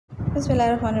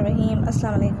Bismillahirrahmanirrahim.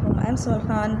 Assalamu alaikum. I am Sul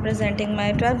Khan presenting my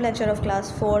 12th lecture of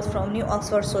class 4th from New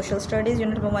Oxford Social Studies,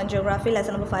 Unit number 1 Geography,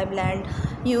 lesson number 5 Land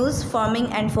Use, Farming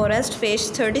and Forest, page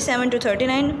 37 to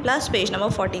 39 plus page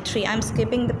number 43. I am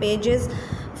skipping the pages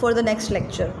for the next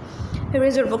lecture. Here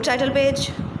is your book title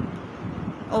page.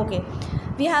 Okay.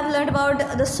 We have learned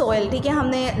about the soil. ठीक है,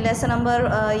 हमने lesson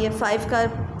number ये 5 का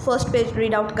first page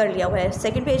read out कर लिया हुआ है.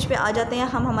 Second page पे आ जाते हैं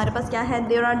हम. हमारे पास क्या है,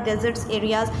 there are desserts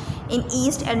areas in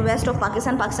east and waste of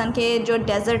Pakistan. Pakistan के जो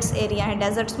डेजर्ट्स एरिया हैं,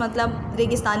 डेजर्ट्स मतलब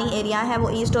रेगिस्तानी एरिया है, वो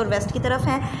ईस्ट और वेस्ट की तरफ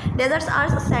हैं. Desserts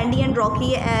are Sandy and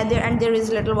Rocky and there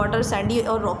is little water. Sandy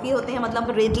और रॉकी होते हैं,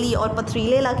 मतलब रेतली और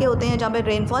पथरीले इलाके होते हैं जहाँ पे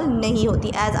रेनफॉल नहीं होती,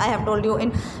 as I have told you in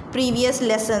previous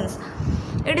lessons.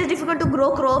 It is difficult to grow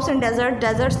crops in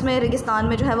desserts में, रेगिस्तान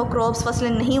में जो है वो क्रॉप्स फसलें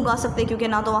नहीं उगा सकते, क्योंकि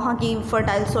ना तो वहाँ की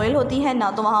फर्टाइल सॉइल होती है, ना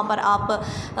तो वहाँ पर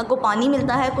आपको पानी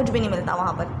मिलता है, कुछ भी नहीं मिलता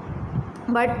वहाँ पर.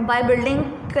 But by building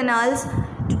canals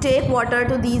to take water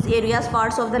to these areas,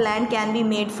 parts of the land can be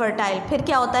made fertile. फिर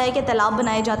क्या होता है कि तालाब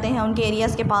बनाए जाते हैं उनके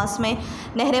एरियाज़ के पास में,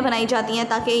 नहरें बनाई जाती हैं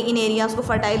ताकि इन एरियाज़ को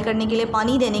फर्टाइल करने के लिए,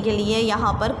 पानी देने के लिए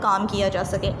यहाँ पर काम किया जा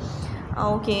सके.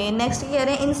 ओके, नेक्स्ट कह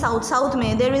रहे हैं इन साउथ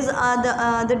में there is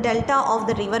the delta of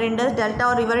the river Indus. Delta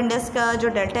और रिवर इंडस का जो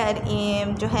डेल्टा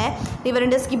जो है, रिवर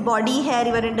इंडस की बॉडी है,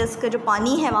 रिवर इंडस का जो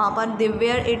पानी है वहाँ पर,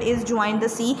 where it is join the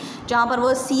सी, जहाँ पर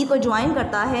वो सी को ज्वाइन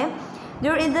करता है.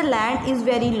 There is the land is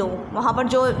very low. वहाँ पर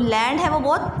जो लैंड है वो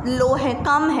बहुत लो है,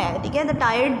 कम है. ठीक है, the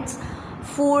tides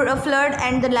flood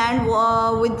and the land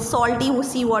with salty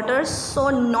sea water, so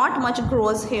not much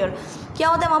grows here. क्या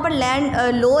होता है वहाँ पर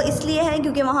लैंड लो इसलिए है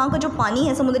क्योंकि वहाँ का जो पानी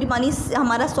है, समुद्री पानी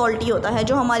हमारा सॉल्टी होता है,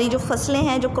 जो हमारी जो फसलें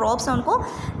हैं, जो क्रॉप्स हैं, उनको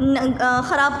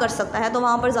ख़राब कर सकता है. तो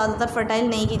वहाँ पर ज़्यादातर फर्टाइल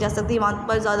नहीं की जा सकती, वहाँ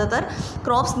पर ज़्यादातर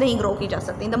क्रॉप्स नहीं ग्रो की जा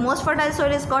सकती. The most fertile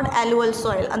soil is called alluvial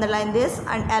soil. Underline this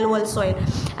and alluvial soil.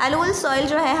 Alluvial soil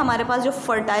जो है हमारे पास जो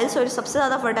फर्टाइल सॉइल, सबसे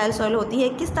ज़्यादा फर्टाइल सॉइल होती है.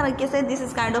 किस तरीके से? This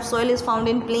is kind of soil is found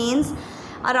in planes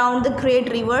around the great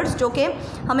reverse, जो कि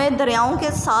हमें दरियाओं के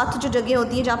साथ जो जगह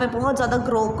होती है जहाँ पे बहुत ज़्यादा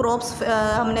क्रॉप्स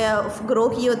हमने ग्रो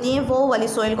की होती हैं, वो वाली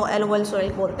सॉइल को एलुअल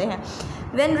सॉइल बोलते हैं.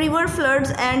 When river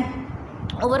floods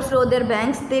and overflow there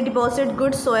banks they deposit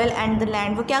good soil and the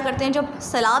land. वो क्या करते हैं, जब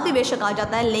सैलाब भी बेशक आ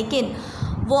जाता है लेकिन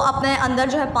वो अपने अंदर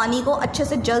जो है पानी को अच्छे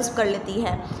से जज्ब कर लेती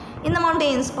है. इन द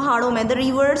माउंटेन्स, पहाड़ों में, the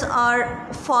rivers are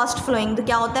fast flowing. तो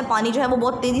क्या होता है, पानी जो है वो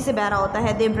बहुत तेज़ी से बह रहा होता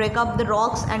है. They break up the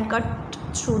rocks and cut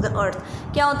through the earth.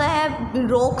 क्या होता है,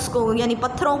 रॉक्स को यानी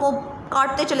पत्थरों को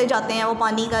काटते चले जाते हैं वो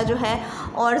पानी का जो है,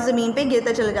 और ज़मीन पे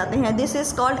गिरते चले जाते हैं. This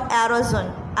is called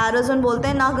halogen. Halogen बोलते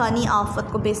हैं नागानी आफत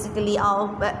को, बेसिकली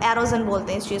एरोजन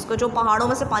बोलते हैं इस चीज़ को, जो पहाड़ों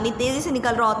में से पानी तेज़ी से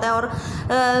निकल रहा होता है और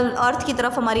अर्थ की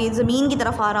तरफ, हमारी ज़मीन की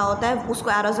तरफ आ रहा होता है,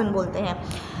 उसको एरोजन बोलते हैं.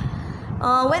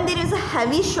 When there is a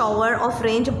heavy shower of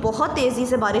rain, जब बहुत तेज़ी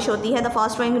से बारिश होती है, the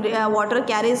fast flowing water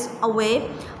carries away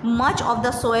much of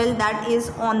the soil that is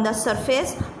on the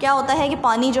surface. क्या होता है कि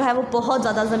पानी जो है वो बहुत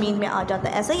ज़्यादा ज़मीन में आ जाता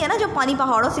है. ऐसा ही है ना, जब पानी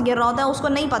पहाड़ों से गिर रहा होता है उसको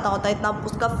नहीं पता होता इतना,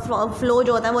 उसका फ्लो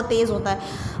जो होता है वो तेज़ होता है,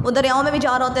 वो दरियाओं में भी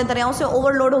जा रहा होता है, दरियाओं से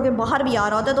ओवरलोड होकर बाहर भी आ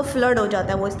रहा होता है, तो फ्लड हो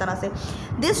जाता है वो इस तरह से.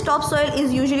 This top soil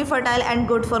is usually fertile and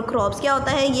good for crops. क्या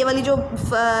होता है, ये वाली जो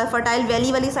फर्टाइल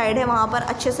वैली वाली साइड है वहाँ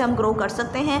पर अच्छे से हम ग्रो कर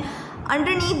सकते हैं.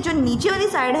 अंडरनीथ, जो नीचे वाली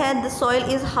साइड है, the soil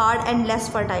is hard and less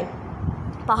fertile.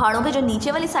 पहाड़ों के जो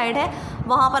नीचे वाली साइड है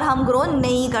वहाँ पर हम ग्रो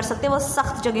नहीं कर सकते, वो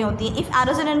सख्त जगह होती है. इफ़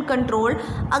एरोजन एंड कंट्रोल,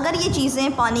 अगर ये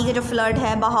चीज़ें, पानी के जो फ्लड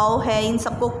है, बहाव है, इन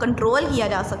सबको कंट्रोल किया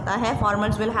जा सकता है,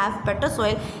 farmers will have better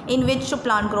soil in which to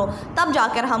plant grow. तब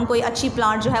जाकर हम कोई अच्छी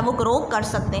प्लांट जो है वो ग्रो कर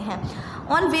सकते हैं.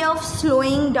 On way of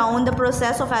slowing down the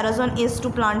process of erosion is to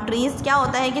plant trees. क्या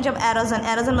होता है कि जब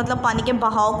एरोजन मतलब पानी के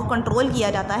बहाव को कंट्रोल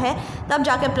किया जाता है, तब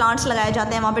जाकर प्लांट्स लगाए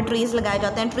जाते हैं, वहाँ पे ट्रीज़ लगाए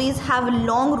जाते हैं. Trees have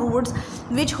long roots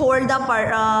which hold the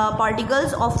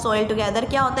particles of soil together.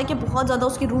 क्या होता है कि बहुत ज़्यादा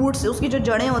उसकी रूट्स, उसकी जो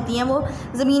जड़ें होती हैं वो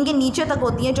ज़मीन के नीचे तक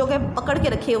होती हैं, जो कि पकड़ के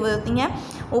रखे हुए होती हैं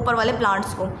ऊपर वाले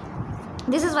प्लांट्स को.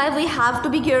 This is why we have to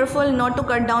be careful not to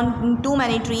cut down too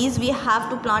many trees. We have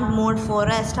to plant more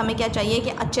forest. हमें क्या चाहिए कि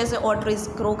अच्छे से और ट्रीज़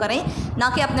ग्रो करें, ना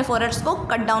कि अपने फॉरेस्ट को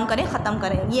कट डाउन करें, ख़त्म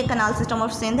करें. ये कनाल सिस्टम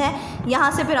ऑफ सिंध है,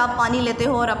 यहाँ से फिर आप पानी लेते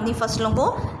हो और अपनी फसलों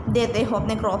को देते हो,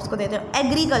 अपने क्रॉप्स को देते हो.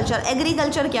 एग्रीकल्चर,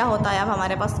 एग्रीकल्चर क्या होता है, अब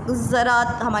हमारे पास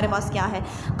ज़राअत, हमारे पास क्या है,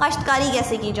 काश्तकारी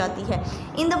कैसे की जाती है.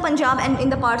 In the Punjab and in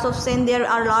the parts of Sindh there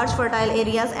are large fertile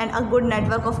areas and a good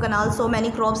network of canal, so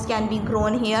many crops can be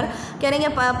grown hair. कह रहे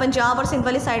हैं पंजाब और सिंध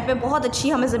वाली साइड पे बहुत अच्छी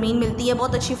हमें ज़मीन मिलती है,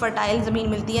 बहुत अच्छी फर्टाइल ज़मीन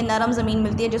मिलती है, नरम ज़मीन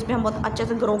मिलती है, जिस पे हम बहुत अच्छे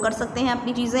से ग्रो कर सकते हैं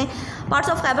अपनी चीज़ें. Parts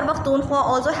of Khyber Pakhtunkhwa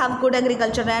also have good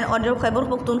agriculture land. और जो खैबर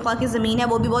पख्तूनख्वा की ज़मीन है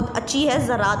वो भी बहुत अच्छी है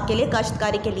ज़राअत के लिए,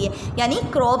 काश्तकारी के लिए, यानी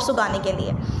क्रॉप्स उगाने के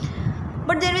लिए.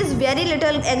 But there is very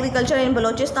little agriculture in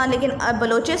Balochistan, लेकिन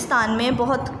बलोचिस्तान में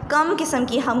बहुत कम किस्म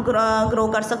की हम ग्रो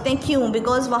कर सकते हैं। क्यों?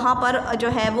 बिकॉज़ वहाँ पर जो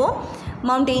है वो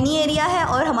माउंटेनी एरिया है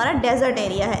और हमारा डेजर्ट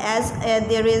एरिया है, as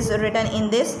there is written in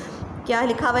this. क्या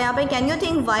लिखा हुआ है यहाँ पे? Can you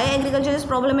think Y agriculture is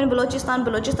problem in Balochistan?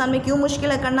 Balochistan में क्यों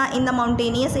मुश्किल है करना? In the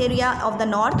mountainous area of the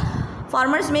north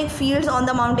farmers make fields on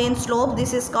the mountain slope,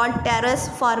 this is called terrace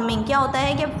farming. क्या होता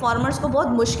है कि फार्मर्स को बहुत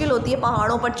मुश्किल होती है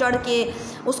पहाड़ों पर चढ़ के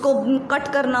उसको कट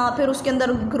करना, फिर उसके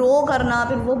अंदर ग्रो करना,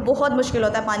 फिर वो बहुत मुश्किल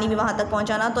होता है पानी भी वहाँ तक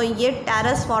पहुँचाना। तो ये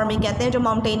टेरेस फार्मिंग कहते हैं जो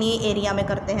माउंटेनी एरिया में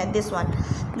करते हैं। This one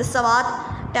the Swat,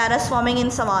 terrace farming in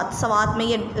Swat. Swat में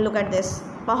ये लुक एट दिस,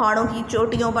 पहाड़ों की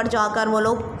चोटियों पर जाकर वो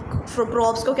लोग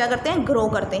क्रॉप्स को क्या करते हैं? ग्रो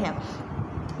करते हैं।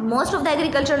 Most of the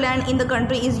agriculture land in the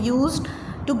country is used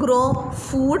to grow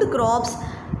food crops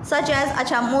such as.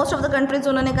 अच्छा, मोस्ट ऑफ द कंट्रीज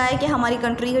उन्होंने कहा है कि हमारी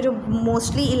कंट्री के जो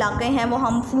मोस्टली इलाके हैं वो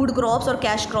हम फूड क्रॉप्स और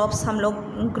कैश क्रॉप्स हम लोग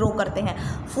ग्रो करते हैं।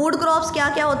 फूड क्रॉप्स क्या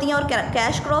क्या होती हैं और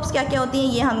कैश क्रॉप्स क्या क्या होती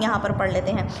हैं, ये हम यहाँ पर पढ़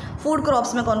लेते हैं। फूड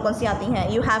क्रॉप्स में कौन कौन सी आती हैं?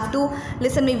 You have to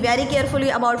listen me very carefully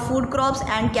about food crops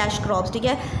and cash crops, ठीक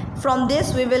है? From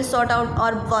this we will sort out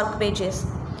our work pages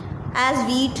as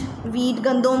wheat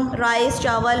गंदम, राइस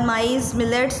चावल, माइज़,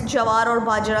 मिलेट्स, जवार और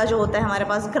बाजरा जो होता है हमारे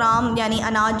पास, ग्राम यानी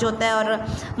अनाज जो होता है, और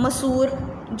मसूर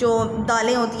जो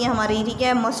दालें होती हैं हमारी, ठीक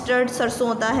है? मस्टर्ड सरसों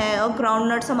होता है, और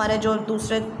ग्राउंड नट्स हमारे जो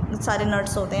दूसरे सारे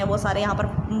नट्स होते हैं वो सारे यहाँ पर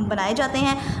बनाए जाते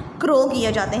हैं, ग्रो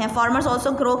किए जाते हैं। Farmers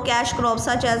also grow cash crops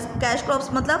such as, cash crops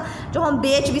मतलब जो हम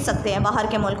बेच भी सकते हैं बाहर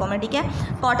के मुल्कों में, ठीक है?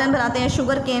 कॉटन बनाते हैं,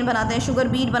 शुगर केन बनाते हैं, शुगर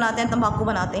बीट बनाते हैं, तंबाकू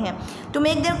बनाते हैं। To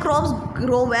make their crops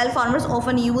grow well farmers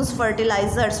often use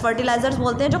fertilisers. Fertilisers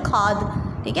बोलते हैं जो खाद,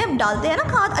 ठीक है, डालते हैं ना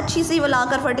खाद अच्छी सी, वो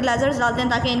लाकर फर्टिलाइजर्स डालते हैं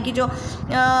ताकि इनकी जो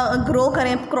ग्रो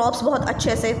करें क्रॉप्स बहुत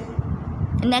अच्छे से।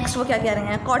 नेक्स्ट वो क्या कह रहे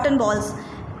हैं? Cotton balls.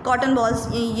 कॉटन बॉल्स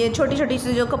ये छोटी छोटी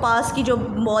सी जो कपास की जो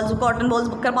बॉल्स, कॉटन बॉल्स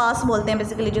कपास बोलते हैं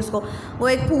बेसिकली जिसको, वो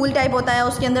एक फूल टाइप होता है,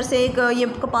 उसके अंदर से एक ये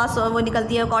कपास वो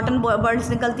निकलती है, कॉटन बर्ड्स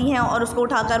निकलती हैं, और उसको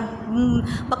उठाकर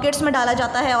बकेट्स में डाला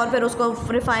जाता है और फिर उसको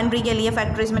रिफाइनरी के लिए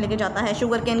फैक्ट्रीज में लेके जाता है।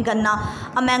 शुगर केन, गन्ना।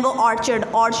 अ मैंगो ऑर्चर्ड,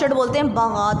 ऑर्चर्ड बोलते हैं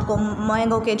बागात को,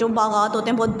 मैंगो के जो बागात होते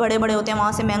हैं बहुत बड़े बड़े होते हैं,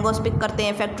 वहाँ से मैंगोस पिक करते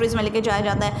हैं, फैक्ट्रीज़ में लेके जाया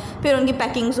जाता है, फिर उनकी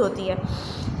पैकिंग्स होती है।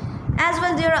 As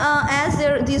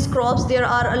well these crops there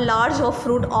are a large of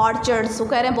fruit orchards। वो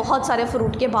कह रहे हैं बहुत सारे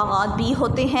फ्रूट के बागात भी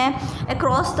होते हैं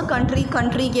across the country,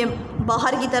 कंट्री के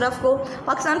बाहर की तरफ को।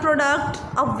 Pakistan product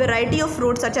a variety of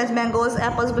fruit such as mangoes,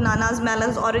 apples, bananas,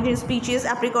 melons, oranges, peaches,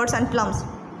 apricots and plums.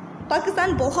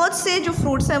 Pakistan बहुत से जो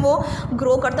फ्रूट्स हैं वो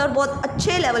ग्रो करता है और बहुत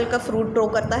अच्छे लेवल का फ्रूट ग्रो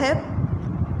करता है,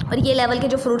 और ये लेवल के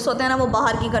जो फ्रूट्स होते हैं ना वो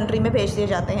बाहर की कंट्री में भेज दिए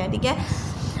जाते हैं, ठीक है?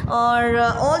 और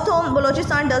also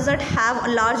Balochistan doesn't have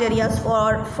large areas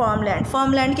for farm land.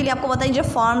 Farm land के लिए आपको पता है जो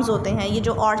फार्म्स होते हैं, ये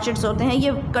जो ऑर्चर्ड्स होते हैं,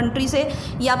 ये कंट्री से,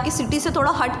 ये आपकी सिटी से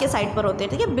थोड़ा हट के साइड पर होते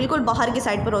हैं, ठीक है? बिल्कुल बाहर की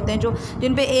साइड पर होते हैं, जो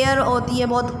जिन पे एयर होती है,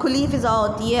 बहुत खुली फ़िज़ा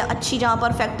होती है अच्छी, जहाँ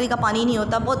पर फैक्ट्री का पानी नहीं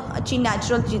होता, बहुत अच्छी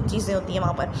नेचुरल चीज़ें होती हैं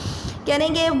वहाँ पर। कह रहे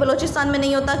हैं कि बलोचिस्तान में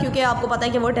नहीं होता क्योंकि आपको पता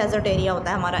है कि वो डेजर्ट एरिया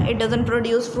होता है हमारा। It doesn't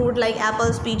produce fruit like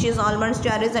apples, peaches, almonds,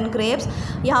 cherries and grapes.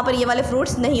 यहाँ पर ये वाले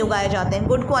फ्रूट्स नहीं उगाए जाते हैं।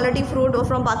 Good quality fruit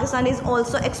from Pakistan is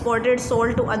also exported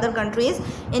sold to other countries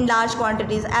in large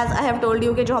quantities. As I have told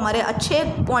you कि जो हमारे अच्छे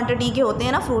क्वान्टिटी के होते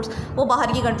हैं ना फ्रूट्स, वो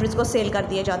बाहर की कंट्रीज़ को सेल कर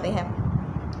दिए जाते हैं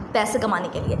पैसे कमाने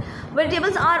के लिए।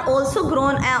 Vegetables are also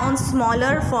grown on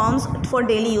smaller farms for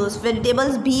daily use.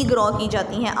 Vegetables भी ग्रो की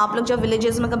जाती हैं। आप लोग जब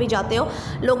विलेजेस में कभी जाते हो,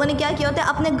 लोगों ने क्या किया होता है,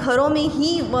 अपने घरों में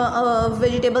ही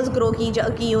वेजिटेबल्स ग्रो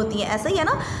की होती हैं, ऐसा ही है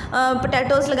ना?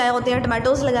 पोटैटोज़ लगाए होते हैं,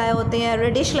 टमाटोज़ लगाए होते हैं,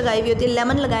 रेडिश लगाई हुई होती है,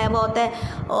 लेमन लगाया हुआ होता है,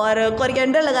 और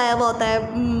कोरिएंडर लगाया हुआ होता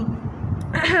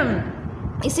है।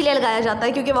 इसीलिए लगाया जाता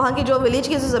है क्योंकि वहाँ की जो विलेज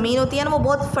की जो ज़मीन होती है ना, वो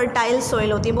बहुत फर्टाइल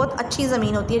सॉइल होती है, बहुत अच्छी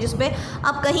ज़मीन होती है, जिसपे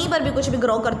आप कहीं पर भी कुछ भी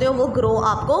ग्रो करते हो वो ग्रो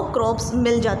आपको क्रॉप्स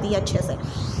मिल जाती है अच्छे से।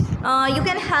 You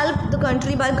can help the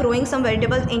country bye growing some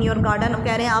vegetables in your garden.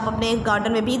 कह रहे हैं आप अपने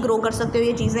गार्डन में भी ग्रो कर सकते हो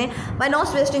ये चीज़ें, bye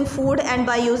not wasting food and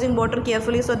by using water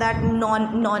carefully so that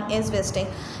non is wasting.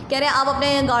 कह रहे हैं आप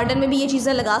अपने गार्डन में भी ये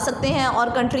चीज़ें लगा सकते हैं, और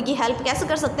कंट्री की हेल्प कैसे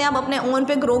कर सकते हैं? आप अपने ओन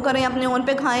पे ग्रो करें, अपने ओन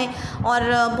पे खाएं, और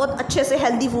बहुत अच्छे से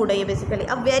हेल्दी फूड है ये basically.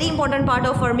 A very important part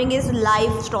of farming is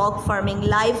life stock farming.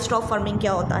 Life stock farming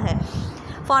क्या होता है?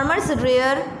 Farmers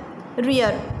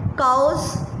rear cows,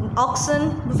 oxen,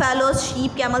 fellows,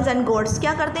 sheep, camels and goats.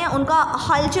 क्या करते हैं? उनका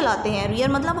हल चलाते हैं।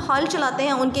 रियर मतलब हल चलाते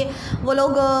हैं उनके, वो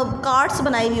लोग कार्ट्स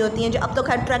बनाई हुई होती हैं, जो अब तो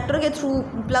खैर ट्रैक्टर के थ्रू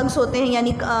प्लग्स होते हैं,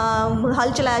 यानी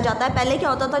हल चलाया जाता है। पहले क्या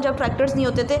होता था, जब ट्रैक्टर्स नहीं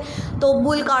होते थे तो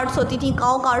बुल कार्ट्स होती थी,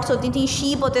 काउ कार्ट्स होती थी,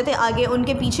 शीप होते थे आगे,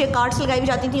 उनके पीछे कार्ट्स लगाई हुई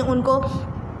जाती थी, उनको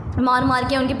मार मार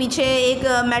के उनके पीछे एक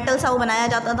मेटल सा वो बनाया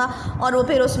जाता था, और वो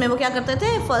फिर उसमें वो क्या करते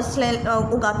थे, फसलें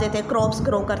उगाते थे, क्रॉप्स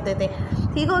ग्रो करते थे।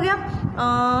 ठीक हो गया।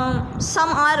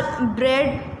 Some are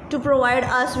bread to provide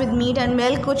us with meet and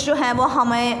milk. कुछ जो है वो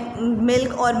हमें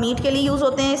मिल्क और मीट के लिए यूज़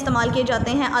होते हैं, इस्तेमाल किए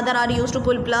जाते हैं। Other R use to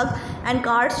pull plug and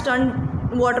carts turn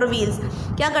water wheels.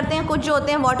 क्या करते हैं, कुछ जो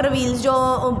होते हैं वाटर व्हील्स जो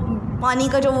पानी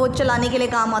का जो वो चलाने के लिए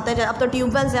काम आता है। अब तो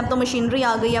ट्यूबवेल्स हैं, अब तो मशीनरी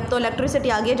आ गई, अब तो इलेक्ट्रिसिटी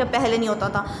आ गई है, जब पहले नहीं होता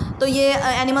था। तो ये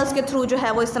एनिमल्स के थ्रू जो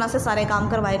है वो इस तरह से सारे काम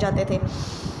करवाए जाते थे।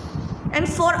 And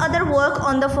for other work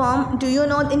on the form, do you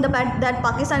know in the that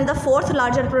Pakistan is the 4th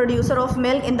larger producer of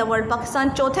milk in the world. Pakistan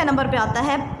चौथे नंबर पे आता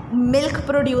है मिल्क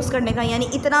प्रोड्यूस करने का, यानी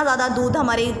इतना ज़्यादा दूध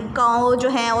हमारी काऊ जो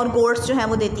हैं और गोट्स जो हैं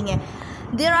वो देती हैं।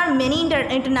 There are many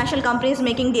international companies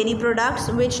making dairy products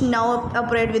which now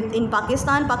operate with in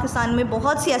Pakistan। Pakistan में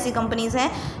बहुत सी ऐसी कंपनीज़ हैं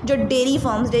जो डेयरी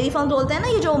फार्म्स बोलते हैं ना,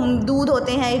 ये जो दूध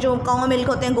होते हैं, ये जो काऊ मिल्क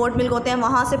होते हैं, गोट मिल्क होते हैं,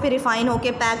 वहाँ से फिर रिफ़ाइन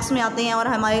होकर पैक्स में आते हैं और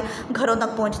हमारे घरों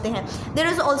तक पहुँचते हैं।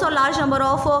 There is also a large number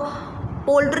of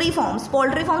poultry farms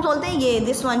बोलते हैं ये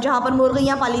दिस वन, जहाँ पर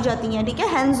मुर्गियाँ पाली जाती हैं, ठीक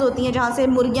है, हेंस होती हैं, जहाँ से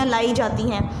मुर्गियाँ लाई जाती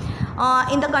हैं।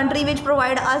 In the country which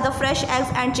provide us the fresh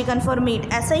eggs and chicken for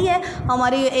meet. ऐसा ही है,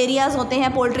 हमारे एरियाज़ होते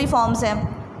हैं, पोल्ट्री फार्म्स हैं,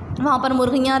 वहाँ पर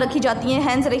मुर्गियाँ रखी जाती हैं,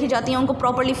 हैंस रखी जाती हैं, उनको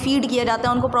प्रॉपर्ली फीड किया जाता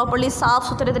है, उनको प्रॉपर्ली साफ़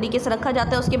सुथरे तरीके से रखा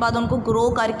जाता है। उसके बाद उनको ग्रो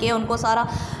करके, उनको सारा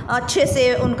अच्छे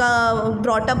से उनका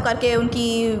ब्रॉटअप करके,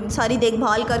 उनकी सारी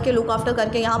देखभाल करके, लुक आफ्टर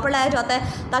करके यहाँ पर लाया जाता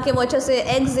है, ताकि वो अच्छे से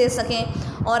एग्स दे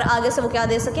सकें और आगे से वो क्या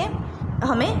दे सकें,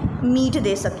 हमें मीट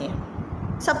दे सकें।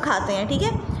 सब खाते हैं, ठीक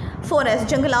है। फॉरेस्ट,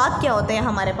 जंगलात क्या होते हैं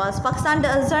हमारे पास। Pakistan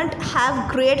doesn't have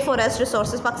great forest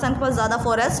resources. Pakistan के पास ज़्यादा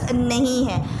फॉरेस्ट नहीं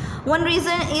है। One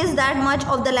reason is that much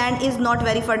of the land is not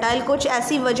very fertile. कुछ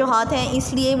ऐसी वजूहत हैं,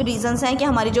 इसलिए रीजंस हैं कि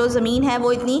हमारी जो ज़मीन है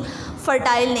वो इतनी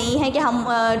फर्टाइल नहीं है कि हम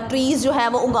ट्रीज़ जो है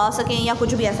वो उगा सकें या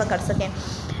कुछ भी ऐसा कर सकें।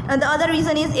 द अदर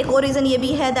रीज़न इज़, एक और रीज़न ये भी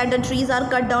है that the trees are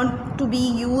cut down to be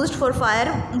used for fire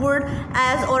would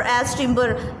as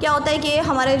timber. क्या होता है कि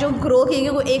हमारे जो ग्रो किए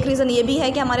गए, एक रीज़न ये भी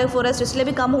है कि हमारे फॉरेस्ट इसलिए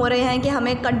भी कम हो रहे हैं कि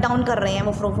हमें कट डाउन कर रहे हैं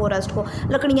वो फॉरेस्ट को,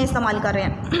 लकड़ियाँ इस्तेमाल कर रहे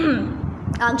हैं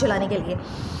आग जलाने के लिए।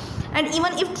 And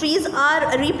even if trees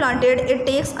are replanted, it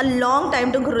takes a long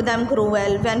time to grow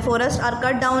well. When forests are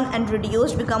cut down and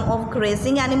reduced become of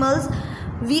grazing animals,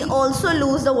 we also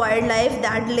lose the wildlife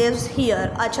that lives here.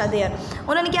 अच्छा there,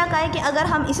 उन्होंने क्या कहा है कि अगर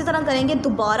हम इसी तरह करेंगे,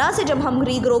 दोबारा से जब हम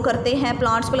रीग्रो करते हैं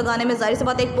प्लांट्स को लगाने में, जाहिर सी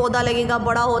बात एक पौधा लगेगा,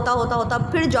 बड़ा होता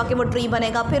फिर जाके वो ट्री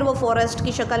बनेगा, फिर वो फॉरेस्ट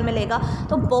की शक्ल में लेगा,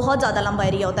 तो बहुत ज़्यादा लंबा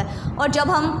एरिया होता है। और जब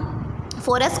हम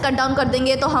फॉरेस्ट कट डाउन कर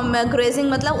देंगे तो हम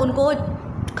ग्रेजिंग मतलब उनको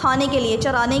खाने के लिए,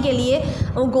 चराने के लिए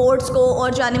गोट्स को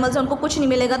और जो एनिमल्स हैं उनको कुछ नहीं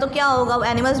मिलेगा, तो क्या होगा,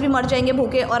 एनिमल्स भी मर जाएंगे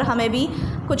भूखे और हमें भी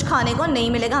कुछ खाने को नहीं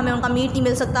मिलेगा, हमें उनका मीट नहीं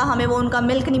मिल सकता, हमें वो उनका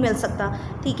मिल्क नहीं मिल सकता,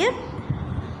 ठीक है।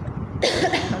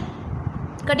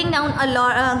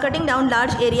 Cutting down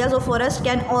large areas of forest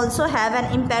can also have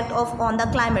an impact on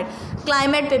the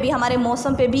climate पे भी, हमारे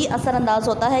मौसम पे भी असरअंदाज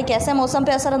होता है। कैसे मौसम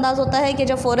पे असरअंदाज होता है कि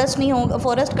जब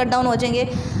फॉरेस्ट कट डाउन हो जाएंगे,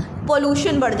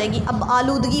 पोल्यूशन बढ़ जाएगी, अब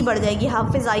आलूदगी बढ़ जाएगी,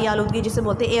 फ़िज़ाई आलूदगी जिसे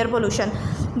बोलते हैं एयर पोल्यूशन।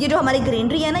 ये जो हमारी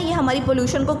ग्रीनरी है ना, ये हमारी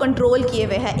पोल्यूशन को कंट्रोल किए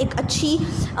हुए है। एक अच्छी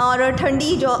और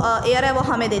ठंडी जो एयर है वो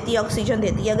हमें देती है, ऑक्सीजन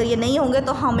देती है। अगर ये नहीं होंगे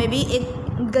तो हमें भी एक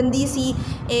गंदी सी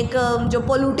एक जो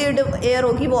पोल्यूटेड एयर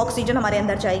होगी वो ऑक्सीजन हमारे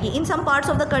अंदर जाएगी। इन some parts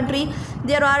of the country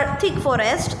there are thick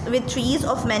forest with trees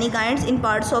of many kinds, in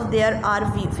parts of their are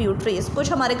few trees.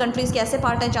 कुछ हमारे कंट्रीज़ के ऐसे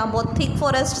पार्ट हैं जहाँ बहुत थिक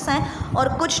फॉरेस्ट्स हैं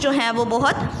और कुछ जो हैं वो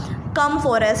बहुत कम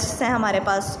फॉरेस्ट्स हैं हमारे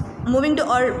पास। मूविंग टू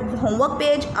और होमवर्क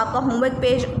पेज, आपका homework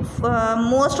page,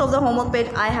 most of the homework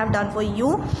page I have done for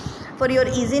you for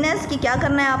your easiness. कि क्या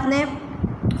करना है आपने,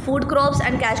 food crops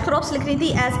and cash crops लिखनी थी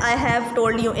as I have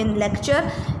told you in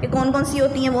lecture. ये कौन कौन सी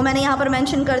होती हैं वो मैंने यहाँ पर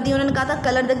मेंशन कर दी। उन्होंने कहा था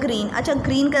कलर द ग्रीन। अच्छा,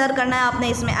 ग्रीन कलर करना है आपने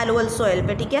इसमें एलुअल सॉइल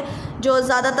पे, ठीक है, जो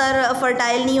ज़्यादातर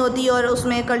फर्टाइल नहीं होती और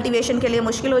उसमें कल्टीवेशन के लिए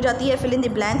मुश्किल हो जाती है। फिल इन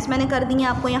द ब्लैंक्स मैंने कर दी हैं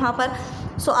आपको यहाँ पर।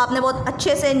 सो आपने बहुत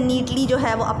अच्छे से नीटली जो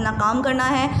है वो अपना काम करना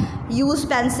है। Use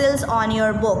pencils on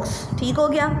your books. ठीक हो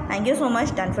गया, thank you so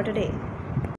much, done for today.